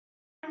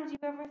you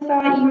ever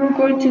thought you were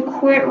going to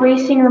quit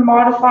racing or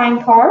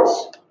modifying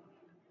cars?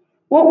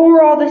 What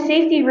were all the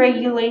safety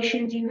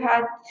regulations you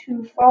had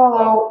to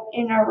follow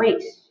in a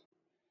race?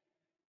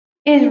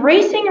 Is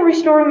racing and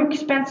restoring an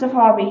expensive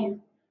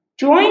hobby?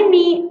 Join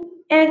me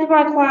and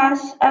my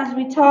class as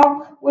we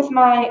talk with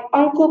my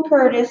Uncle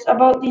Curtis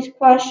about these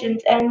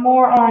questions and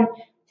more on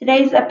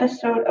today's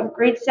episode of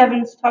Grade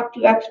 7's Talk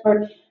to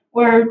Expert,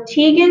 where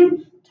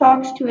Tegan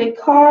talks to a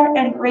car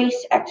and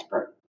race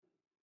expert.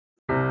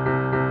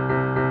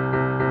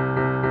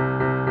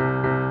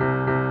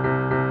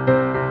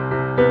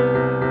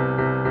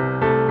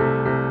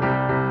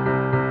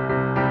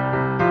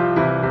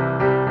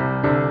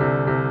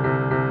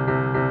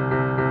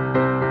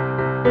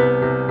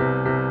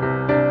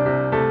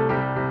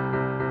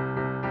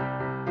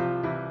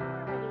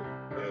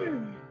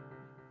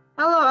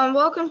 Hello and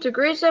welcome to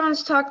Grade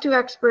 7's Talk to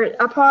Expert,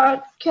 a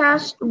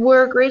podcast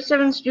where Grade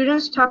 7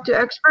 students talk to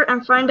expert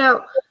and find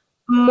out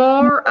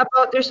more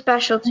about their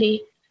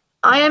specialty.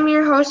 I am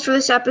your host for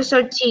this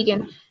episode,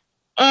 Tegan,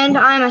 and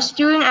I'm a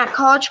student at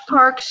College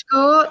Park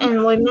School in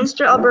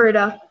Lloydminster,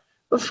 Alberta.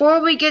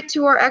 Before we get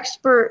to our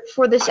expert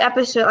for this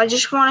episode, I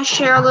just want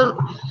to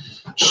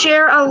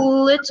share a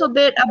little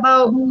bit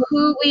about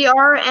who we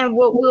are and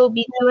what we'll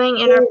be doing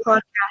in our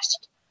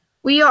podcast.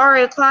 We are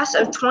a class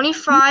of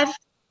 25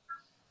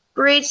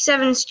 Grade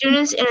 7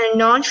 students in a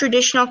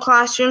non-traditional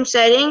classroom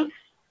setting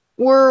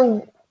where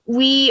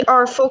we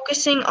are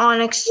focusing on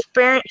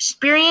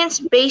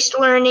experience-based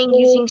learning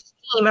using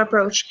STEAM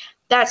approach.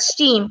 That's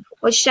STEAM,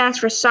 which stands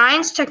for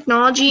Science,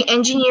 Technology,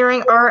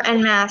 Engineering, Art,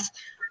 and Math.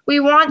 We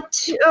want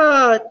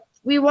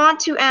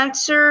to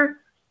answer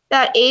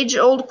that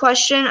age-old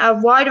question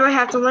of why do I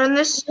have to learn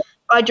this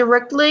by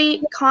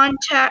directly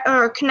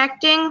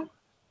connecting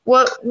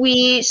what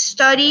we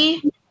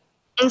study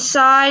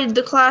inside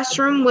the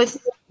classroom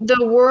with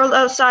the world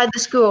outside the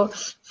school.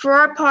 For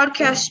our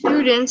podcast,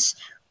 students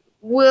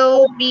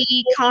will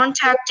be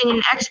contacting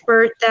an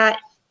expert that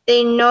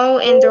they know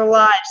in their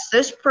lives.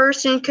 This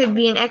person could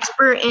be an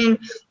expert in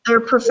their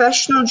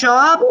professional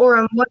job or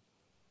in what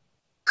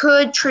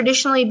could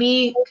traditionally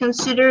be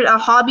considered a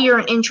hobby or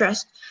an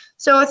interest.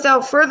 So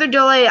without further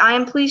delay, I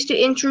am pleased to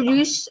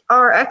introduce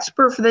our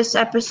expert for this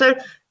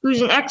episode,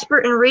 who's an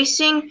expert in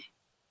racing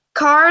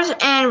cars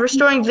and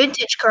restoring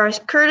vintage cars,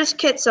 Curtis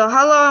Kitzel.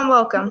 Hello and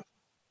welcome.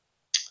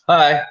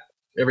 Hi,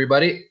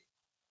 everybody.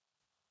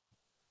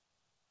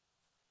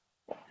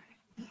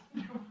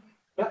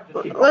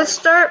 Let's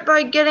start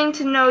by getting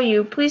to know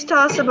you. Please tell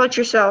us about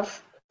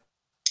yourself.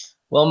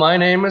 Well, my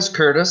name is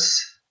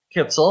Curtis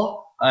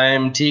Kitzel.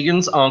 I'm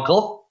Tegan's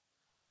uncle.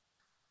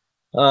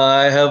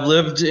 I have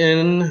lived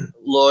in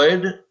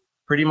Lloyd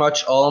pretty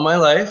much all my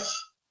life.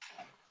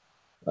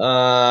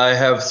 I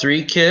have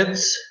 3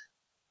 kids,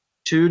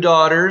 2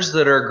 daughters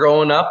that are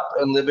growing up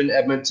and live in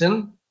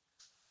Edmonton.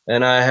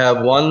 And I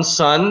have 1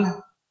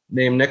 son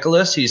named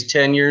Nicholas. He's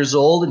 10 years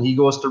old and he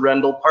goes to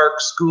Rendell Park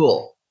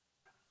School.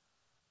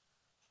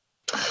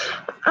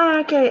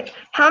 Okay.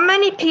 How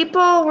many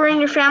people were in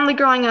your family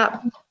growing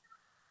up?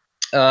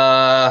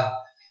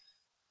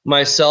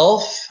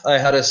 Myself, I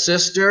had a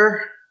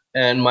sister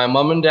and my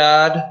mom and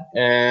dad,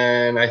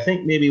 and I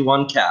think maybe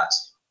 1 cat.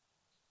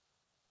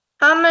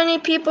 How many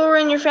people were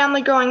in your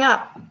family growing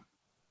up?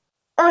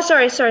 Oh,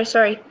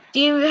 sorry. Do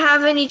you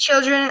have any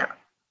children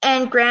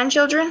and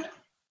grandchildren?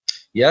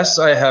 Yes,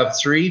 I have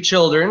 3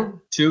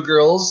 children, 2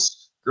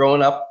 girls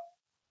growing up.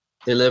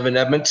 They live in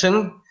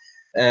Edmonton,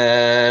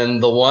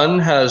 and the one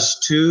has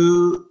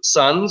 2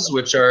 sons,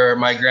 which are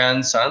my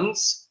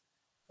grandsons.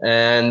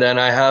 And then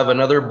I have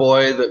another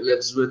boy that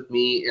lives with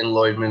me in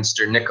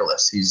Lloydminster,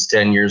 Nicholas. He's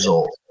 10 years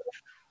old.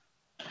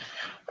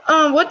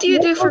 What do you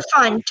do for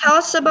fun? Tell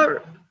us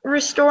about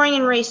restoring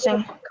and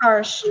racing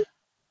cars.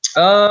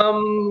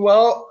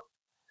 Well,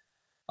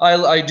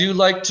 I do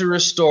like to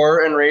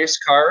restore and race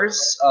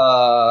cars.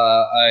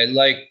 I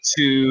like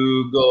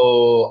to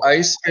go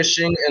ice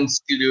fishing and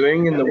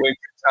skidooing in the winter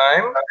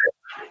time.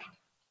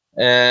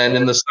 And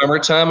in the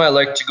summertime, I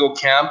like to go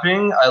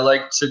camping. I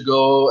like to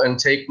go and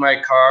take my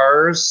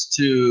cars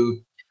to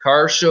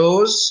car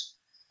shows.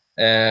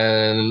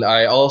 And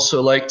I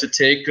also like to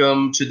take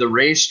them to the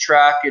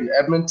racetrack in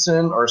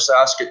Edmonton or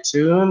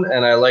Saskatoon,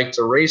 and I like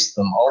to race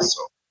them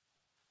also.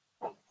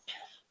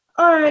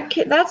 All right,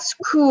 okay, that's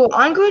cool.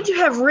 I'm going to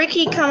have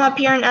Ricky come up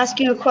here and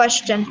ask you a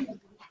question.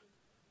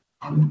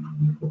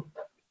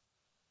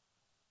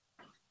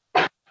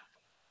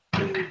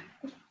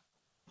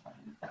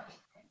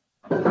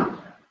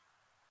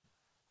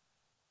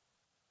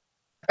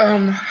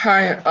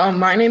 Hi,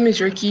 my name is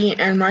Ricky,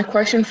 and my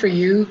question for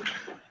you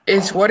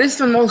is, what is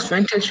the most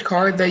vintage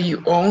car that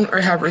you own or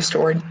have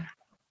restored?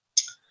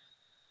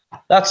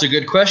 That's a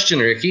good question,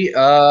 Ricky.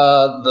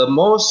 The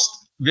most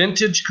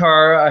vintage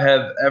car I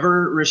have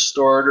ever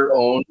restored or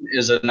owned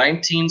is a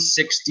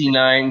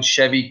 1969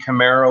 Chevy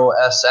Camaro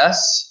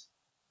SS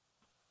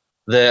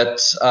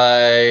that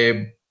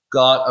I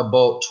got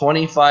about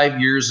 25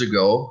 years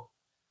ago.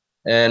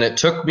 And it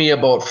took me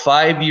about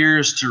 5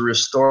 years to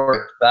restore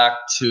it back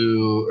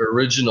to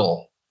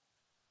original.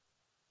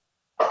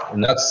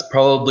 And that's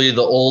probably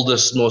the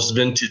oldest, most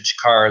vintage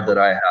car that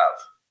I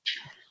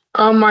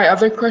have. My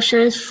other question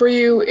is for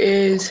you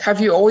is, have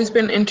you always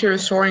been into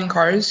restoring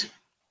cars?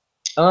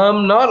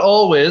 Not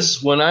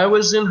always. When I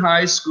was in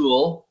high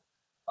school,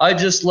 I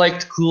just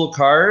liked cool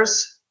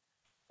cars,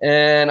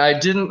 and I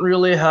didn't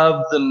really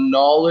have the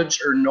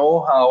knowledge or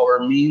know-how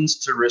or means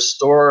to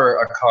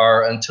restore a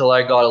car until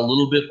I got a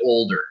little bit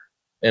older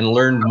and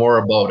learned more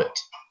about it.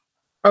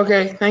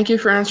 Okay, thank you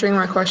for answering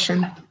my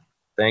question.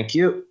 Thank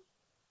you.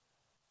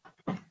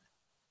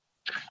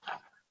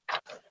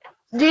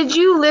 Did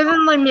you live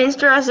in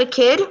Lloydminster as a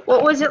kid?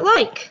 What was it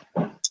like?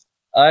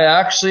 I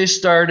actually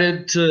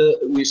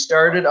we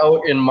started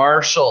out in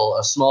Marshall,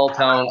 a small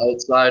town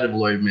outside of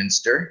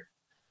Lloydminster.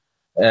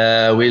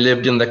 We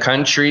lived in the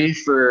country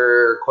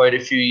for quite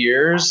a few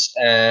years,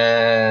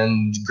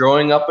 and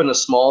growing up in a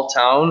small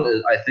town,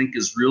 I think,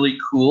 is really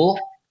cool.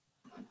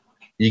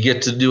 You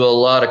get to do a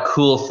lot of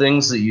cool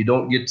things that you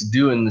don't get to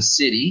do in the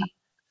city.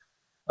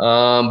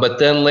 But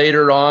then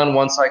later on,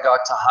 once I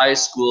got to high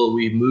school,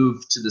 we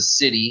moved to the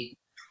city.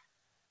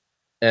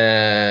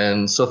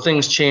 And so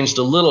things changed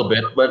a little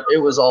bit, but it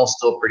was all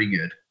still pretty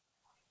good.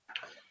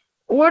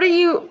 Are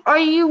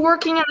you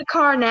working in a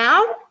car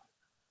now?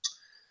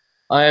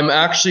 I am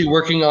actually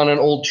working on an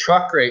old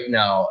truck right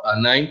now, a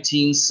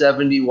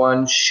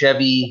 1971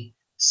 Chevy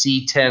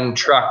C10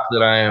 truck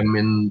that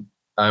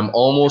I'm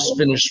almost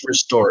finished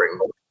restoring.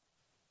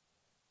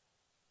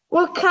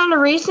 What kind of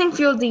racing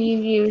fuel do you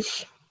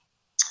use?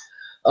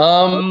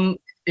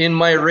 In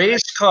my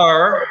race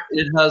car,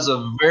 it has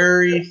a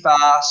very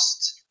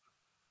fast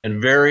and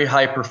very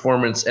high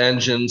performance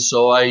engine.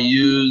 So I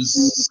use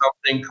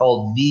something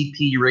called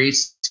VP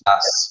Race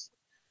Gas,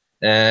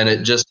 and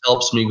it just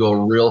helps me go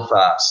real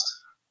fast.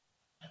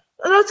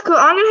 That's cool.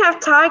 I'm gonna have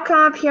Ty come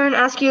up here and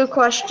ask you a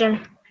question.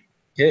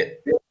 Okay.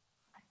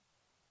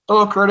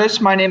 Hello, Curtis.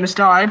 My name is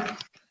Ty.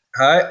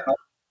 Hi.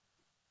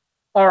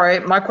 All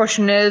right. My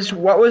question is,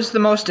 what was the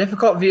most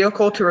difficult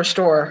vehicle to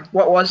restore?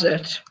 What was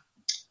it?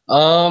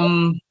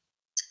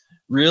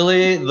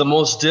 Really, the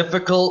most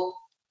difficult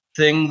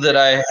thing that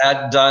I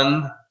had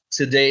done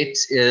to date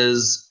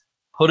is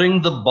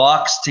putting the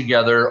box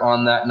together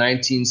on that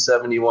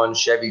 1971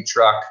 Chevy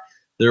truck.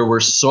 There were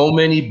so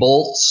many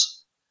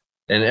bolts,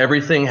 and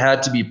everything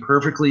had to be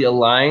perfectly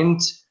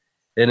aligned,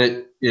 and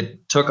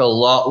it took a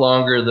lot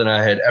longer than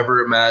I had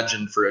ever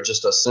imagined for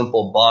just a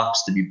simple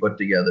box to be put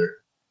together.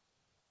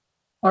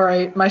 All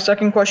right. My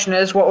second question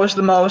is, what was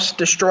the most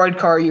destroyed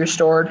car you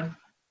restored?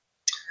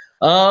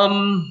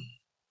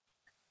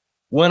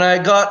 When I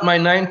got my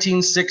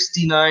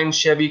 1969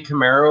 Chevy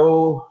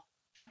Camaro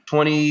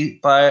 20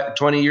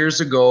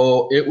 years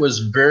ago, it was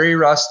very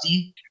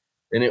rusty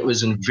and it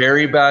was in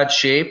very bad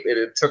shape, and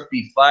it took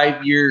me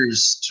 5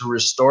 years to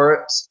restore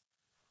it.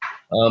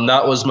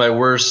 That was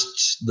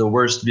the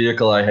worst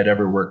vehicle I had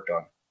ever worked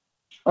on.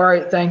 All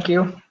right. Thank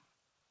you.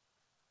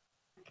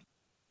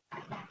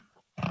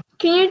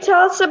 Can you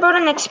tell us about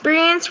an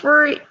experience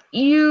where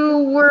you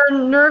were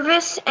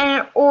nervous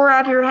or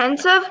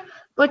apprehensive,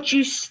 but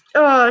you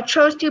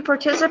chose to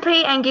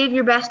participate and gave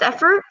your best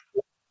effort?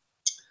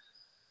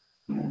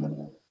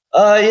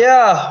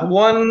 Yeah.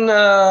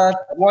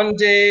 One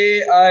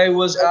day I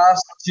was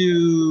asked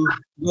to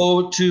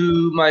go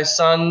to my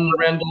son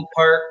Rendell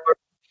Park,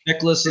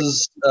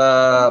 Nicholas's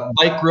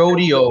bike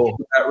rodeo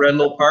at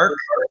Rendell Park,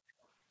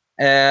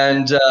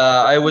 and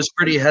I was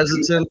pretty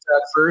hesitant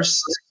at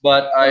first,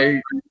 but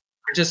I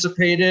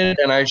participated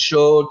and I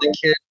showed the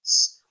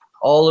kids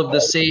all of the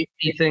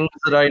safety things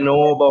that I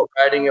know about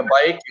riding a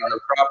bike and the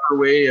proper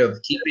way of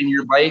keeping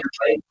your bike,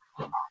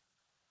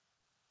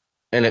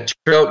 and it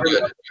turned out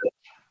good.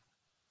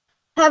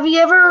 Have you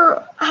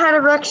ever had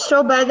a wreck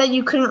so bad that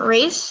you couldn't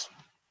race?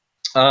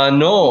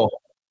 No,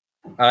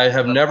 I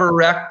have never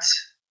wrecked,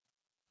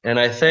 and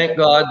I thank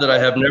God that I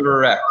have never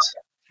wrecked.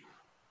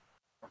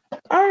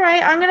 All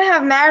right, I'm gonna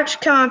have Maddox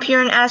come up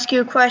here and ask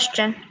you a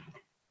question.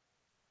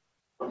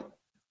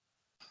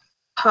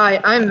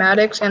 Hi, I'm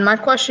Maddox, and my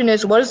question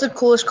is, what is the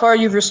coolest car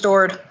you've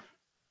restored?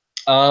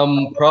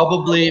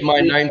 Probably my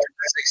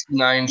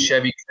 1969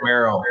 Chevy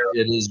Camaro.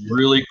 It is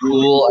really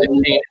cool. I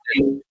painted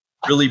it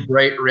really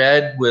bright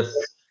red with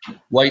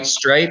white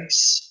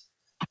stripes,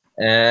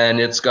 and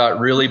it's got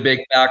really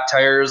big back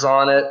tires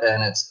on it,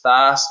 and it's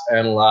fast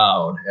and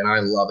loud, and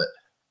I love it.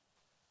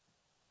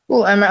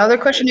 Cool. And my other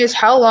question is,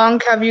 how long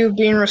have you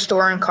been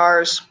restoring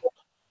cars?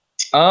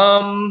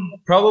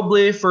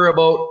 Probably for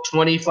about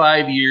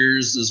 25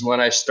 years is when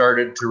I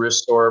started to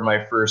restore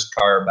my first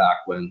car back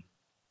when.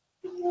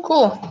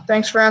 Cool.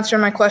 Thanks for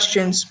answering my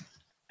questions.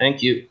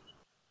 Thank you.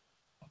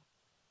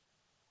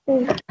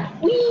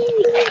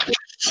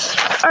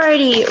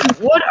 Alrighty,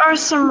 what are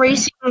some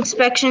racing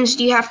inspections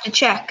do you have to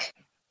check?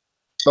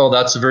 Oh,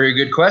 that's a very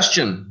good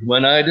question.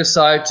 When I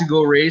decide to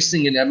go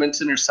racing in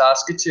Edmonton or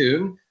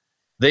Saskatoon,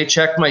 they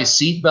check my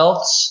seat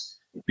belts,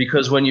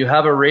 because when you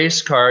have a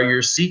race car,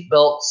 your seat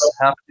belts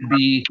have to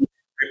be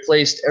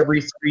replaced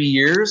every 3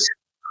 years.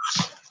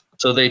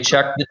 So they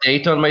check the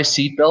date on my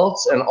seat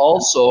belts, and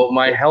also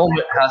my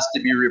helmet has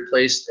to be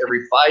replaced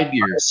every 5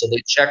 years. So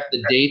they check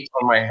the date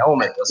on my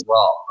helmet as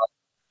well.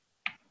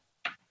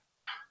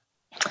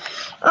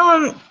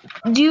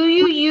 Do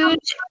you use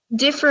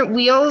different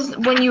wheels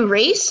when you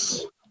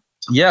race?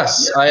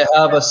 Yes, I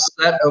have a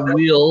set of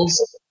wheels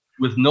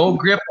with no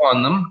grip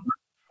on them,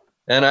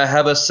 and I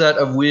have a set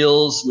of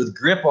wheels with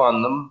grip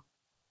on them.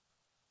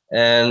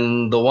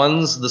 And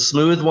the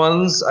smooth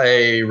ones,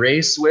 I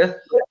race with,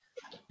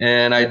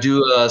 and I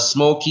do a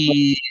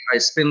smoky, I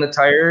spin the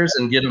tires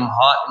and get them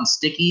hot and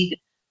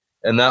sticky,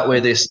 and that way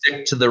they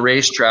stick to the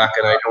racetrack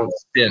and I don't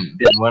spin.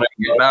 And when I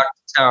get back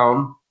to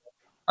town,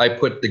 I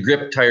put the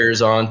grip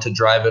tires on to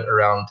drive it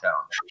around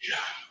town.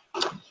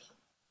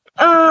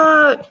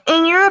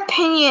 In your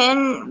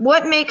opinion,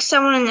 what makes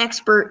someone an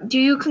expert? Do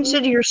you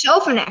consider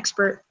yourself an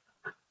expert?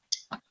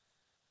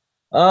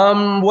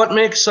 What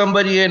makes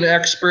somebody an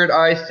expert,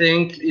 I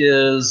think,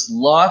 is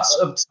lots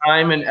of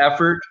time and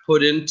effort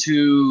put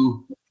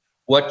into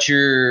what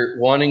you're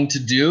wanting to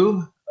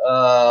do.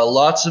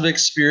 Lots of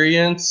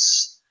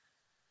experience.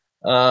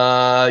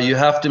 You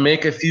have to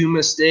make a few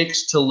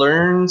mistakes to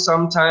learn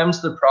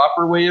sometimes the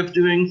proper way of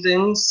doing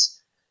things.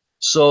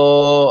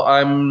 So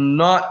I'm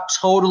not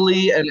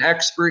totally an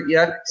expert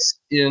yet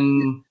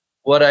in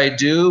what I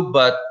do,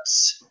 but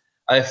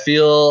I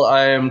feel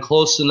I am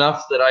close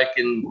enough that I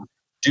can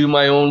do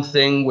my own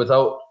thing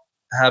without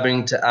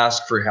having to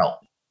ask for help.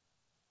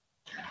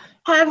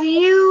 Have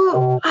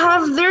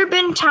there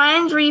been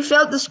times where you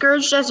felt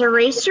discouraged as a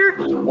racer?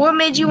 What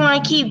made you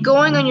want to keep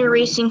going on your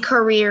racing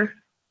career?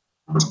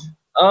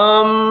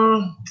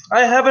 I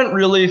haven't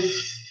really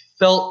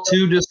felt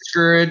too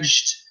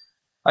discouraged.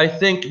 I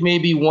think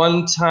maybe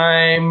one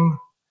time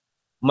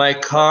my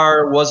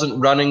car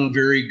wasn't running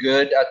very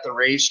good at the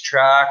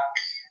racetrack,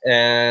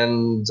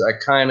 and I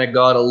kind of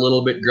got a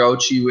little bit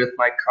grouchy with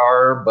my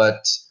car.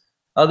 But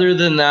other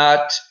than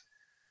that,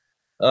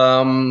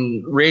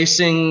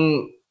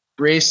 racing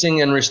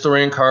and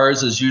restoring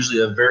cars is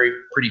usually a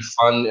pretty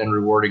fun and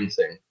rewarding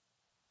thing.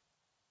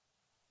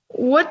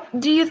 What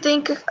do you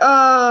think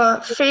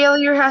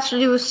failure has to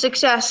do with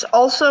success?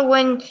 Also,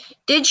 when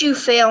did you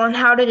fail and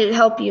how did it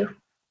help you?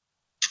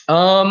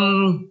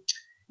 One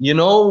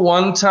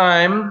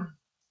time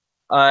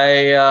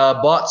I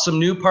bought some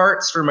new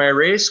parts for my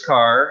race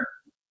car,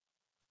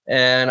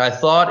 and I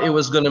thought it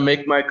was going to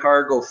make my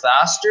car go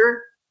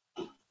faster,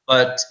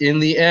 but in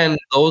the end,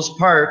 those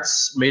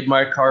parts made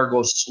my car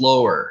go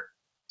slower.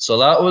 So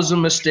that was a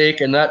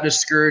mistake, and that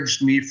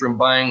discouraged me from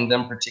buying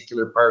them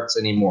particular parts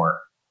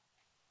anymore.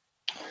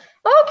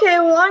 Okay,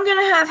 well, I'm going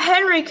to have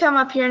Henry come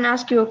up here and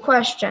ask you a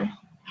question.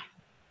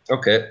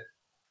 Okay.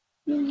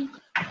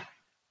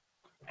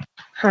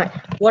 Hi.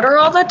 What are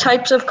all the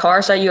types of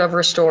cars that you have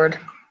restored?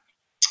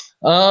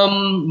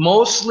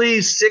 Mostly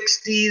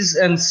 60s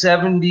and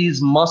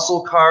 70s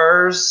muscle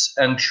cars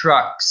and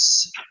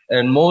trucks,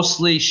 and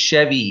mostly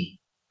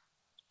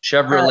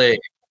Chevrolet.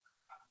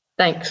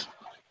 Thanks.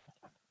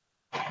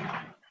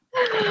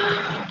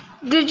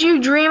 Did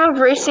you dream of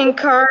racing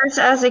cars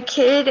as a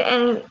kid,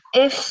 and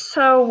if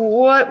so,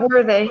 what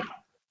were they?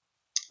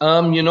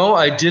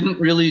 I didn't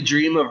really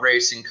dream of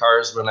racing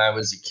cars when I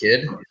was a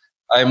kid.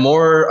 I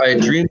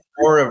dreamed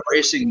more of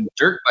racing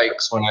dirt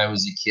bikes when I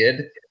was a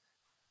kid.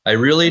 I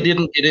really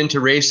didn't get into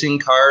racing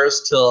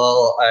cars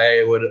till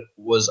I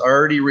was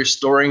already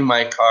restoring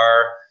my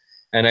car,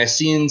 and I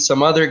seen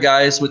some other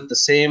guys with the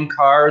same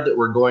car that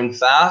were going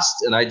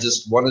fast, and I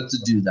just wanted to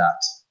do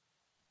that.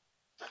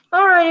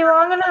 Alrighty, well,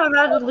 I'm going to have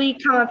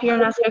Adelaide come up here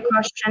and ask a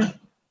question.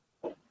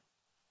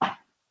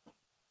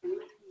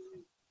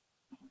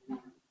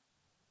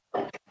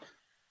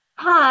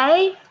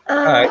 Hi.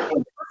 Hi.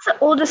 What's the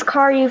oldest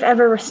car you've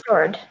ever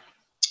restored?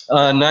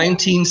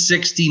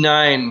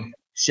 1969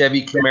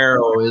 Chevy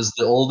Camaro is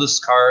the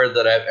oldest car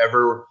that I've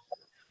ever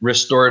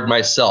restored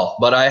myself,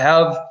 but I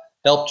have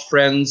helped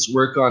friends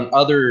work on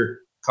other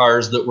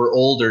cars that were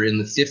older in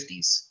the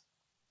 50s.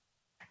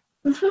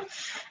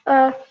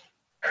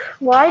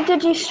 Why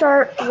did you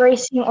start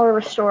racing or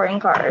restoring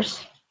cars?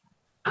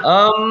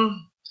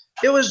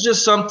 It was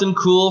just something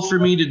cool for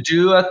me to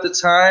do at the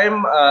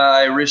time.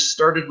 I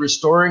started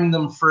restoring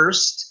them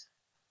first,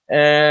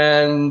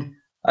 and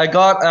I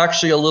got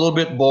actually a little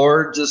bit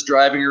bored just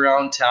driving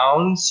around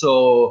town,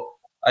 so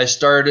I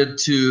started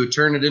to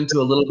turn it into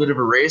a little bit of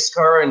a race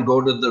car and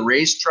go to the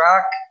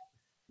racetrack,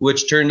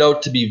 which turned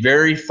out to be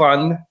very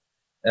fun,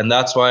 and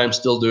that's why I'm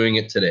still doing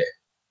it today.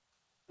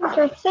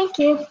 Okay, thank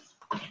you.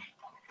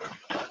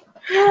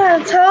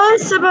 Tell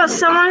us about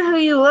someone who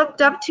you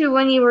looked up to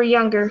when you were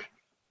younger.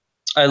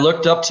 I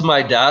looked up to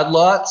my dad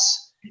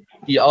lots.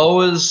 He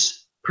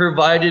always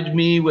provided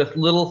me with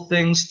little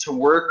things to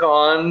work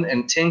on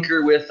and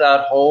tinker with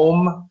at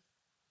home,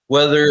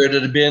 whether it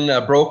had been a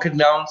broken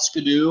down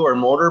Skidoo or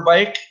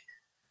motorbike.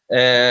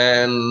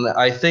 And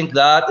I think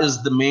that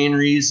is the main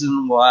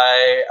reason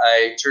why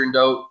I turned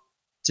out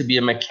to be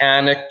a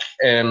mechanic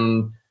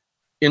and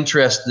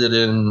interested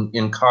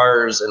in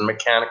cars and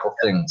mechanical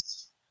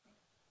things.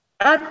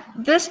 At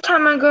this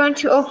time, I'm going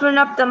to open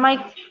up the mic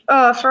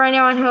for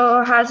anyone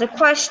who has a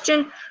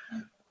question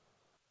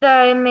that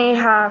I may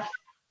have.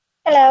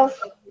 Hello.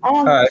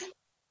 Hi.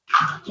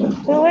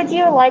 Who would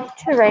you like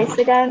to race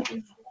against?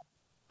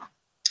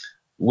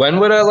 When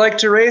would I like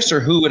to race,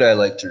 or who would I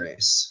like to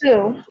race?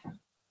 Who?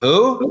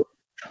 Who?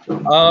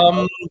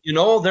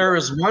 There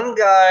is one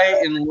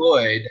guy in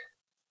Lloyd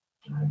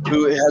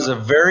who has a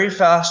very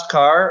fast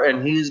car,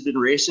 and he's been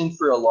racing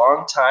for a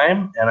long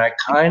time, and I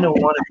kind of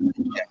want to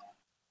beat him,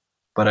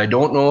 but I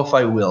don't know if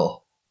I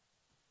will.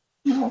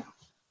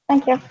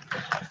 Thank you.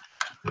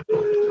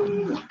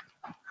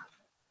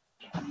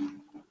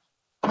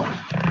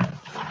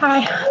 Hi.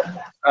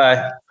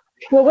 Hi.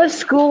 What was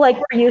school like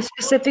for you,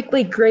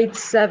 specifically grade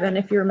 7,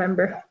 if you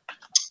remember?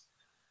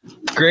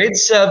 Grade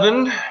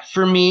 7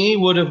 for me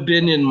would have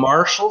been in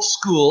Marshall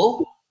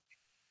School.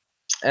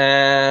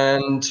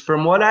 And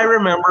from what I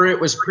remember, it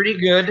was pretty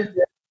good.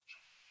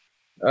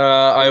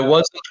 I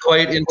wasn't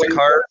quite into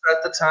cars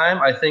at the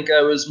time. I think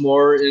I was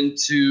more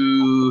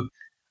into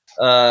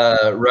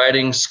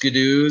riding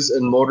skidoos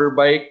and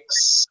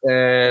motorbikes,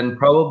 and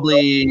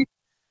probably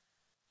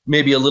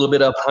maybe a little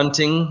bit of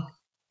hunting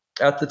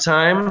at the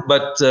time.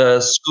 But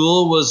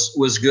school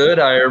was good.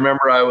 I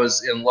remember I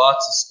was in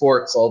lots of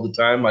sports all the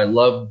time. I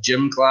loved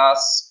gym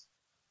class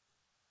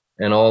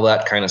and all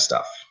that kind of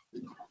stuff.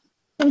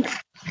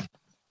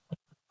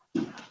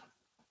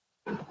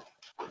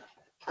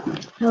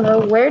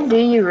 Hello, where do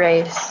you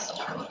race?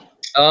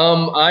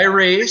 I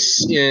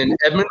race in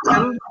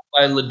Edmonton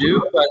by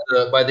Leduc,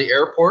 by the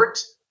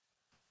airport.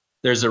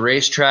 There's a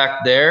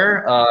racetrack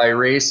there. I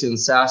race in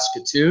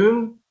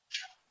Saskatoon.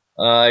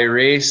 I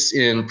race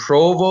in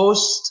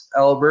Provost,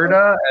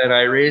 Alberta, and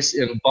I race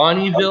in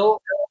Bonnyville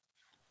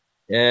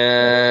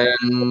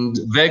and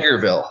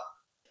Vegreville.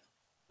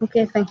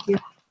 Okay, thank you.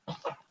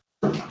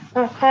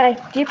 Hi.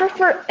 Do you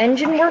prefer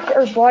engine work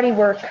or body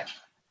work?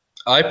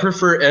 I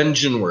prefer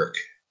engine work.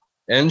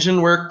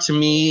 Engine work to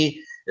me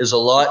is a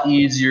lot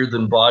easier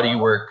than body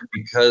work,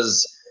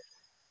 because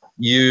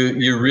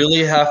you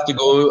really have to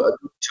go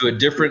to a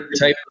different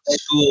type of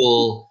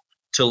school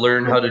to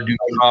learn how to do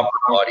proper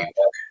body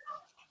work.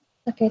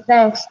 Okay,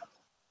 thanks.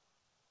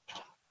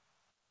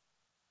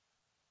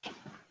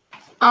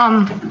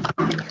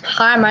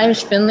 Hi, my name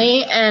is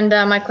Finley, and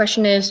my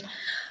question is,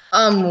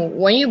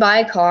 when you buy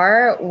a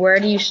car, where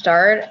do you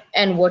start,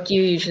 and what do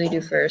you usually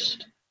do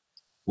first?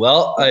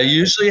 Well, I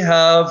usually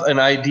have an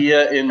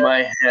idea in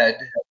my head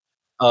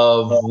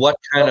of what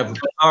kind of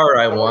car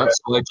I want,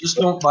 so I just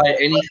don't buy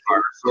any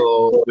car.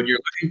 So when you're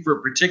looking for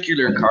a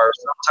particular car,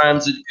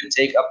 sometimes it could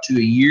take up to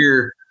a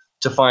year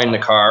to find the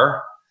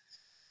car.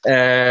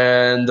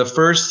 And the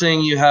first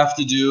thing you have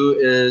to do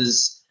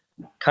is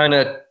kind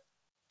of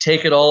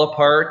take it all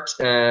apart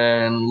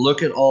and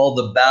look at all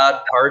the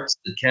bad parts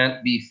that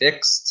can't be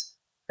fixed.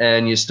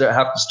 And you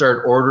have to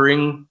start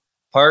ordering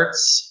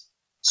parts.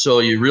 So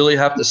you really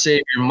have to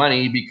save your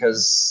money,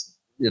 because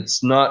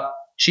it's not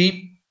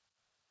cheap.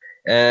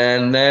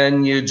 And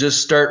then you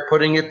just start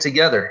putting it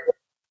together.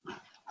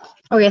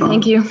 Okay,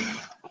 thank you.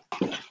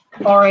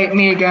 All right,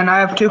 me again. I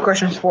have 2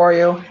 questions for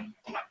you.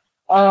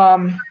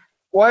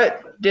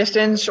 What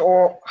distance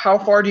or how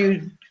far do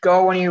you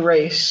go when you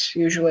race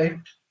usually?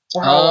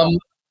 Or how long?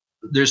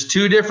 There's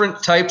 2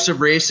 different types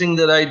of racing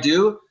that I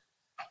do.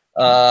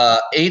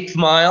 1/8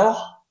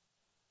 mile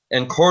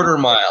and 1/4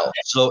 mile.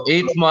 So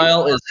 1/8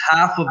 mile is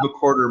half of a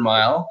 1/4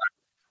 mile.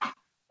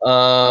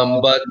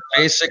 But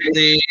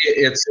basically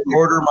it's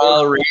 1/4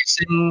 mile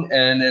racing,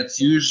 and it's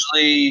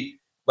usually,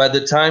 by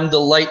the time the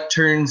light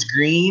turns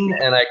green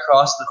and I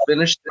cross the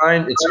finish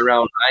line, it's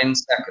around 9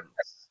 seconds.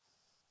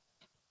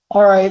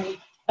 All right.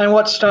 And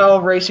what style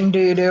of racing do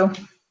you do?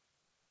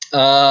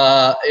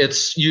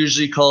 It's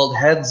usually called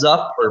heads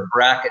up or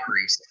bracket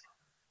racing.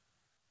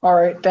 All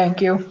right, thank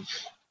you.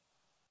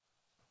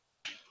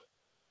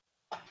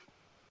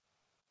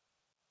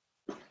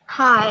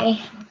 Hi.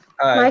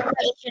 Hi. My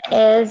question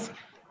is,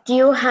 do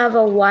you have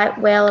a white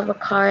whale of a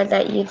car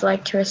that you'd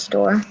like to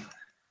restore?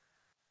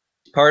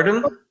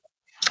 Pardon?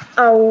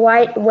 A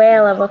white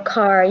whale of a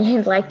car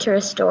you'd like to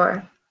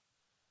restore?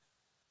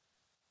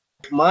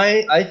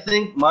 I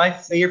think my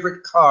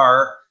favorite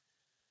car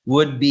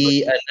would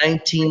be a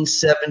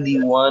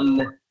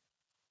 1971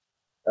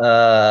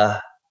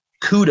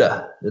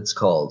 Cuda, it's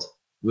called.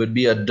 It would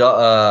be a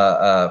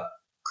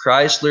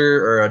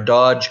Chrysler or a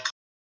Dodge.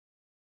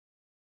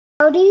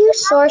 How do you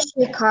source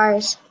your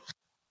cars?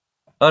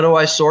 How do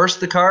I source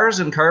the cars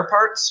and car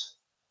parts?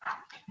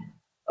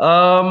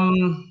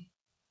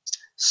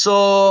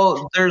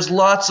 So there's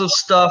lots of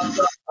stuff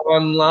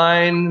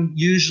online.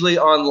 Usually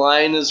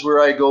online is where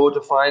I go to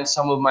find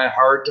some of my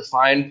hard to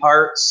find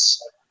parts.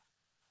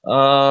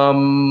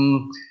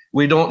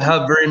 We don't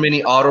have very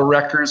many auto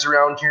wreckers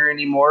around here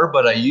anymore,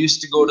 but I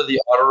used to go to the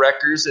auto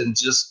wreckers and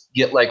just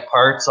get like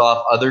parts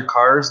off other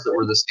cars that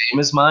were the same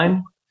as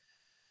mine.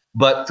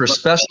 But for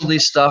specialty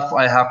stuff,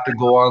 I have to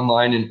go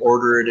online and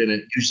order it, and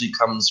it usually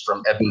comes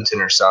from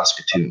Edmonton or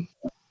Saskatoon.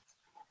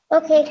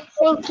 Okay,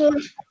 thank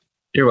you.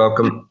 You're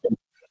welcome.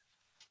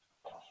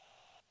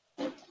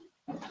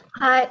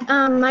 Hi,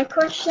 my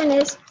question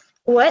is,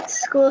 what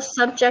school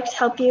subject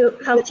helped you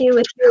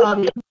with your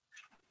hobby?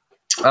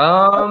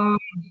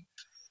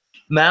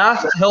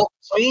 Math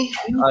helps me.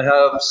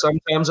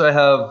 Sometimes I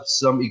have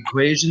some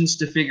equations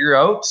to figure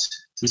out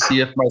to see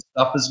if my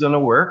stuff is going to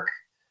work.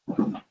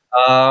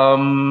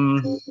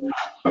 I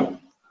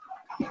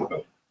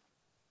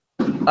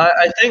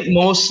think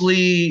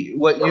mostly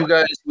what you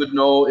guys would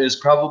know is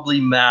probably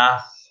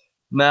math.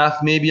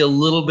 Math, maybe a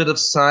little bit of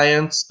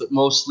science, but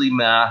mostly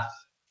math.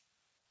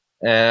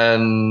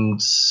 And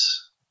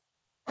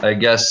I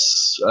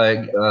guess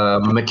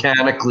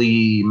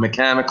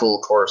mechanical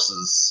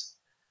courses.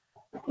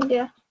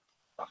 Yeah.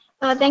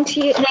 Thank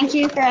you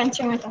for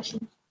answering my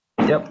question.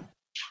 Yep.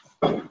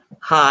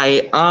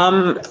 Hi,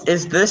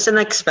 is this an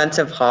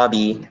expensive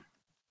hobby?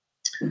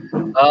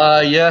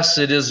 Yes,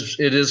 it is.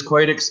 It is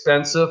quite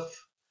expensive,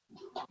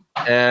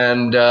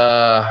 and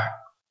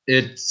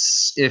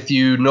it's if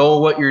you know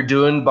what you're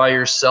doing by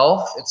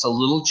yourself, it's a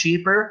little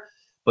cheaper.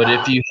 But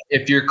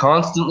if you're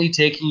constantly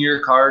taking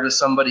your car to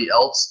somebody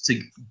else to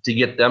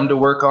get them to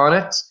work on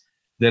it,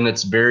 then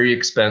it's very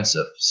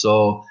expensive.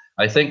 So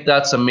I think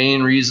that's a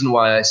main reason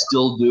why I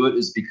still do it,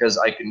 is because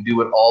I can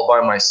do it all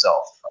by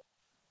myself.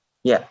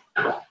 Yeah.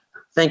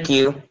 Thank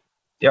you.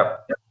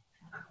 Yep.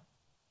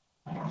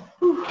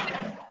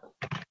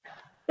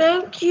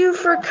 Thank you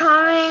for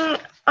coming,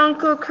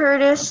 Uncle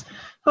Curtis.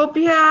 Hope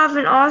you have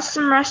an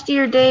awesome rest of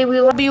your day.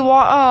 We will be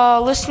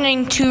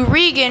listening to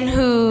Regan,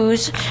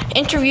 who's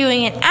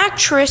interviewing an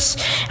actress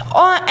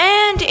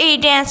and a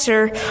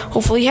dancer.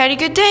 Hopefully you had a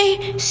good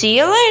day. See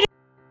you later.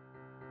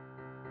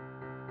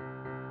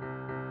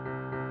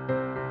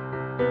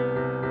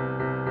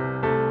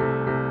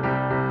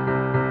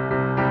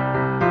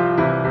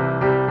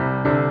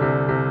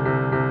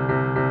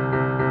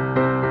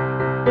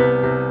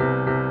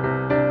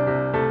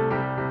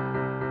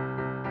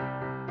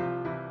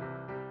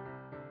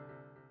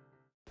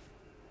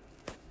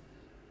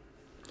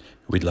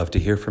 We'd love to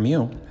hear from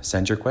you.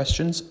 Send your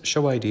questions,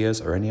 show ideas,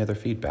 or any other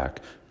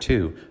feedback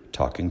to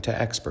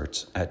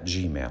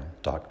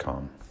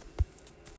talkingtoexperts@gmail.com.